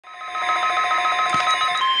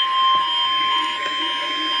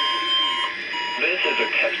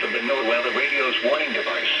radio's warning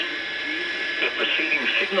device. The preceding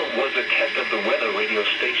signal was a test of the weather radio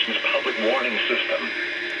station's public warning system.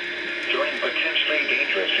 During potentially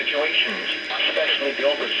dangerous situations, specially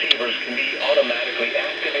built receivers can be automatically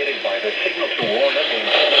activated by the signal to warn us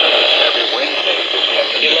every Wednesday at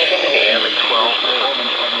 11 a.m. and 12 noon.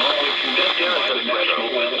 Normally conducted by the National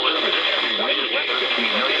Weather Service every Wednesday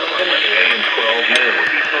between 11 a.m. and 12 noon.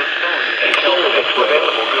 Until it's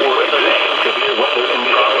available for existing severe weather in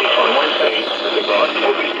the area on Wednesday, the broadcast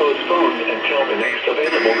will be postponed until the next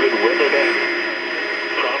available good weather day.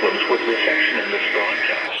 Problems with reception in this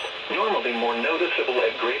broadcast, normally more noticeable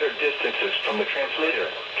at greater distances from the transmitter,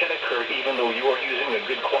 can occur even though you are using a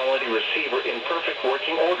good quality receiver in perfect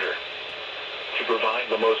working order. To provide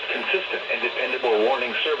the most consistent and dependable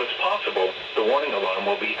warning service possible, the warning alarm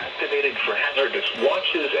will be activated for hazardous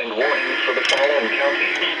watches and warnings for the following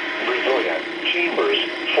counties: Brazoria, Chambers,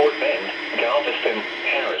 Fort Bend, Galveston,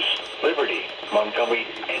 Harris, Liberty, Montgomery,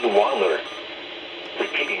 and Waller.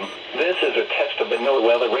 Repeating, this is a test of the NOAA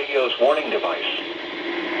Weather Radio's warning device.